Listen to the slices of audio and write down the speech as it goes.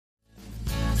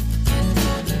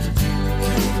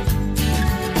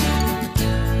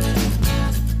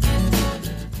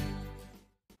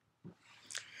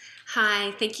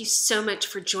Hi, thank you so much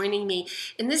for joining me.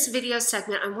 In this video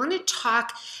segment, I want to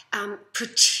talk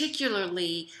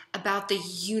particularly about the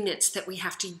units that we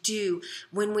have to do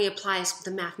when we apply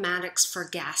the mathematics for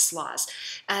gas laws.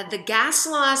 The gas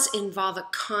laws involve a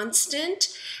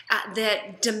constant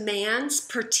that demands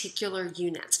particular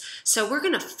units. So we're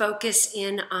going to focus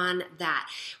in on that.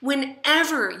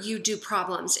 Whenever you do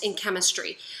problems in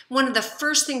chemistry, one of the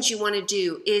first things you want to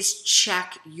do is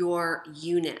check your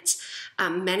units.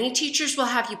 Many teachers will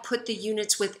have you put the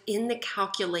units within the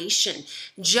calculation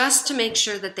just to make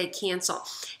sure that they cancel.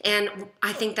 And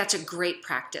I think that's a great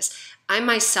practice. I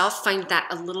myself find that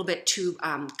a little bit too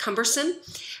cumbersome,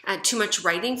 too much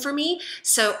writing for me.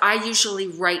 So I usually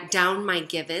write down my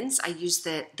givens. I use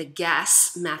the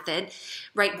guess method.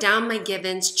 Write down my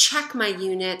givens, check my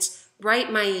units,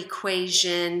 write my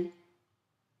equation,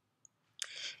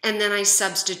 and then I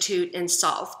substitute and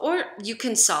solve. Or you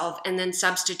can solve and then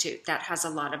substitute. That has a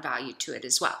lot of value to it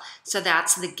as well. So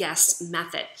that's the guess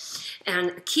method.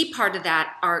 And a key part of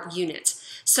that are units.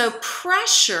 So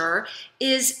pressure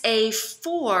is a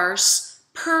force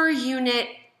per unit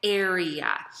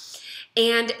area.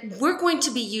 And we're going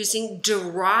to be using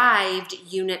derived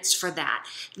units for that.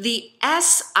 The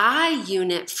SI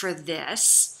unit for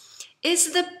this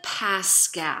is the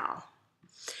Pascal.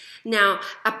 Now,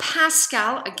 a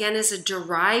Pascal, again, is a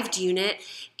derived unit.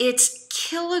 It's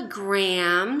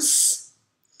kilograms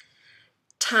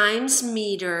times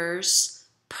meters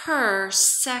per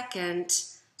second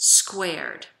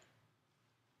squared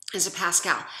is a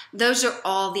Pascal. Those are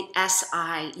all the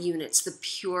SI units, the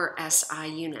pure SI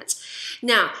units.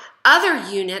 Now, other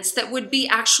units that would be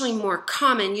actually more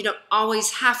common, you don't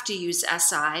always have to use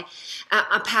SI.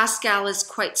 A Pascal is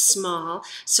quite small,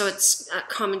 so it's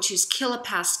common to use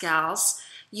kilopascals.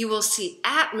 You will see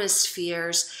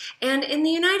atmospheres, and in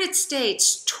the United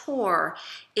States, torr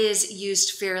is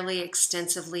used fairly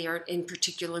extensively, or in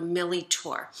particular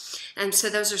millitorr. And so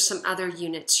those are some other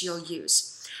units you'll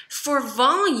use. For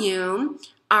volume,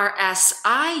 our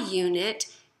SI unit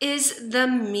is the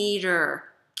meter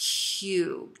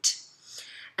cubed.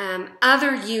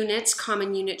 Other units,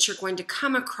 common units you're going to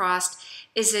come across,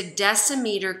 is a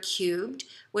decimeter cubed,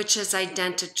 which is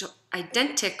identical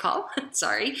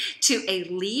to a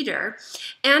liter,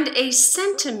 and a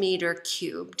centimeter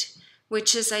cubed,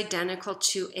 which is identical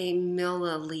to a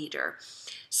milliliter.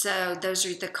 So those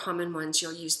are the common ones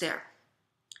you'll use there.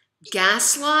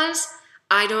 Gas laws,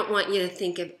 I don't want you to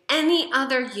think of any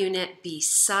other unit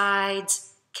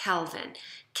besides Kelvin.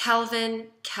 Kelvin,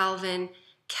 Kelvin,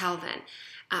 Kelvin.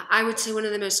 I would say one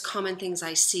of the most common things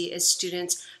I see is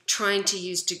students trying to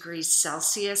use degrees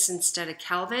Celsius instead of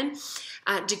Kelvin.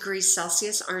 Degrees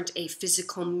Celsius aren't a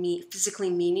physically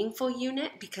meaningful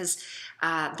unit because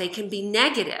they can be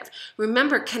negative.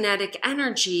 Remember, kinetic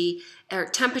energy or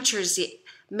temperature is the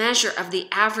measure of the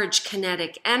average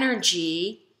kinetic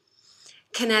energy.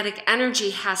 Kinetic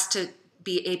energy has to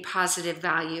be a positive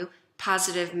value,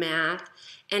 positive math.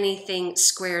 Anything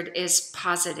squared is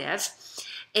positive.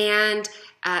 And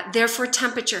therefore,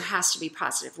 temperature has to be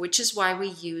positive, which is why we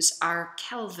use our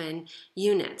Kelvin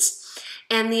units.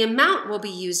 And the amount we'll be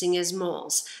using is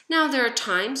moles. Now, there are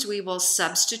times we will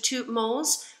substitute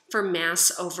moles for mass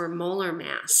over molar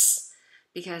mass,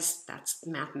 because that's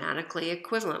mathematically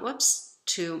equivalent,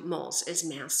 to moles is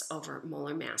mass over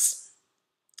molar mass.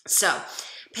 So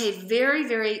pay very,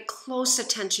 very close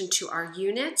attention to our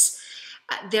units.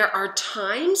 There are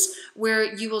times where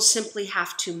you will simply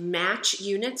have to match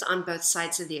units on both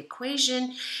sides of the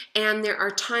equation, and there are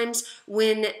times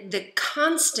when the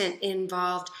constant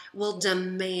involved will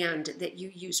demand that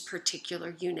you use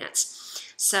particular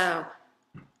units. So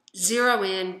zero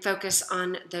in, focus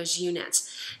on those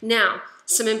units. Now,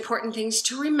 some important things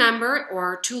to remember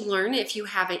or to learn if you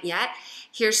haven't yet.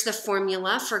 Here's the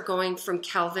formula for going from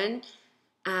Kelvin,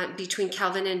 between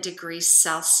Kelvin and degrees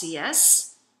Celsius.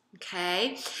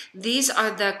 Okay, these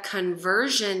are the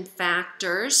conversion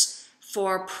factors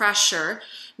for pressure.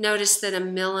 Notice that a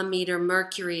millimeter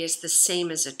mercury is the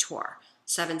same as a torr.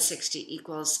 760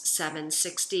 equals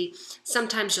 760.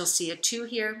 Sometimes you'll see a 2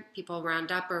 here. People round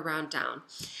up or round down.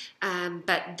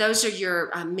 But those are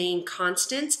your main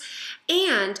constants.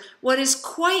 And what is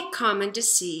quite common to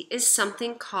see is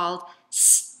something called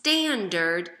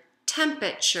standard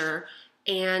temperature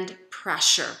and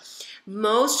pressure.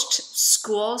 Most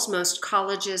schools, most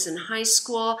colleges and high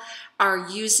school are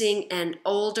using an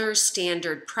older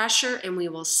standard pressure, and we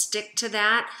will stick to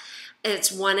that.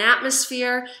 It's 1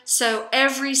 atmosphere, so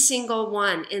every single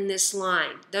one in this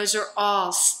line, those are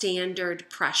all standard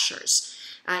pressures.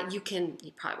 You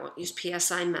probably won't use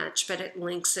PSI much, but it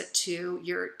links it to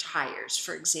your tires,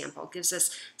 for example. Gives us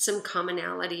some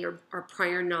commonality or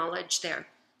prior knowledge there.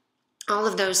 All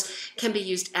of those can be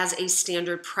used as a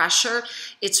standard pressure.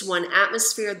 It's 1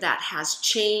 atmosphere. That has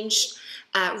changed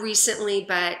recently,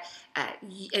 but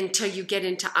until you get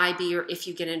into IB, or if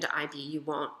you get into IB, you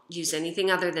won't use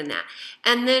anything other than that.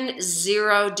 And then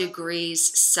 0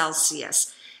 degrees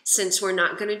Celsius. Since we're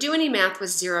not going to do any math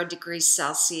with 0 degrees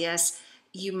Celsius,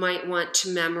 you might want to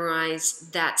memorize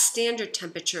that standard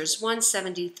temperature is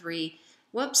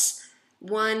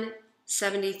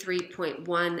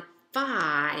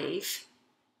 173.15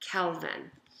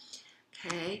 Kelvin.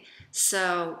 Okay,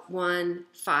 so 1,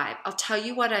 5. I'll tell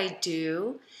you what I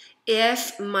do.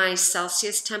 If my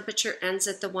Celsius temperature ends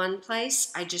at the 1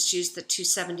 place, I just use the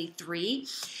 273.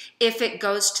 If it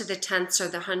goes to the tenths or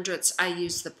the hundredths, I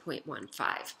use the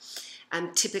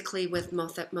 0.15. Typically with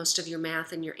most of your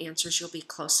math and your answers, you'll be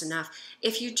close enough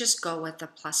if you just go with the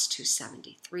plus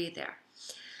 273 there.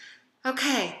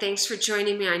 Okay, thanks for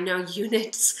joining me. I know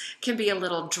units can be a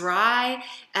little dry,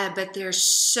 but they're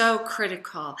so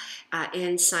critical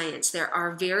in science. There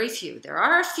are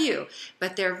a few,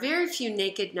 but there are very few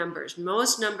naked numbers.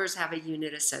 Most numbers have a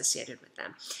unit associated with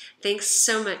them. Thanks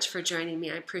so much for joining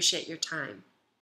me. I appreciate your time.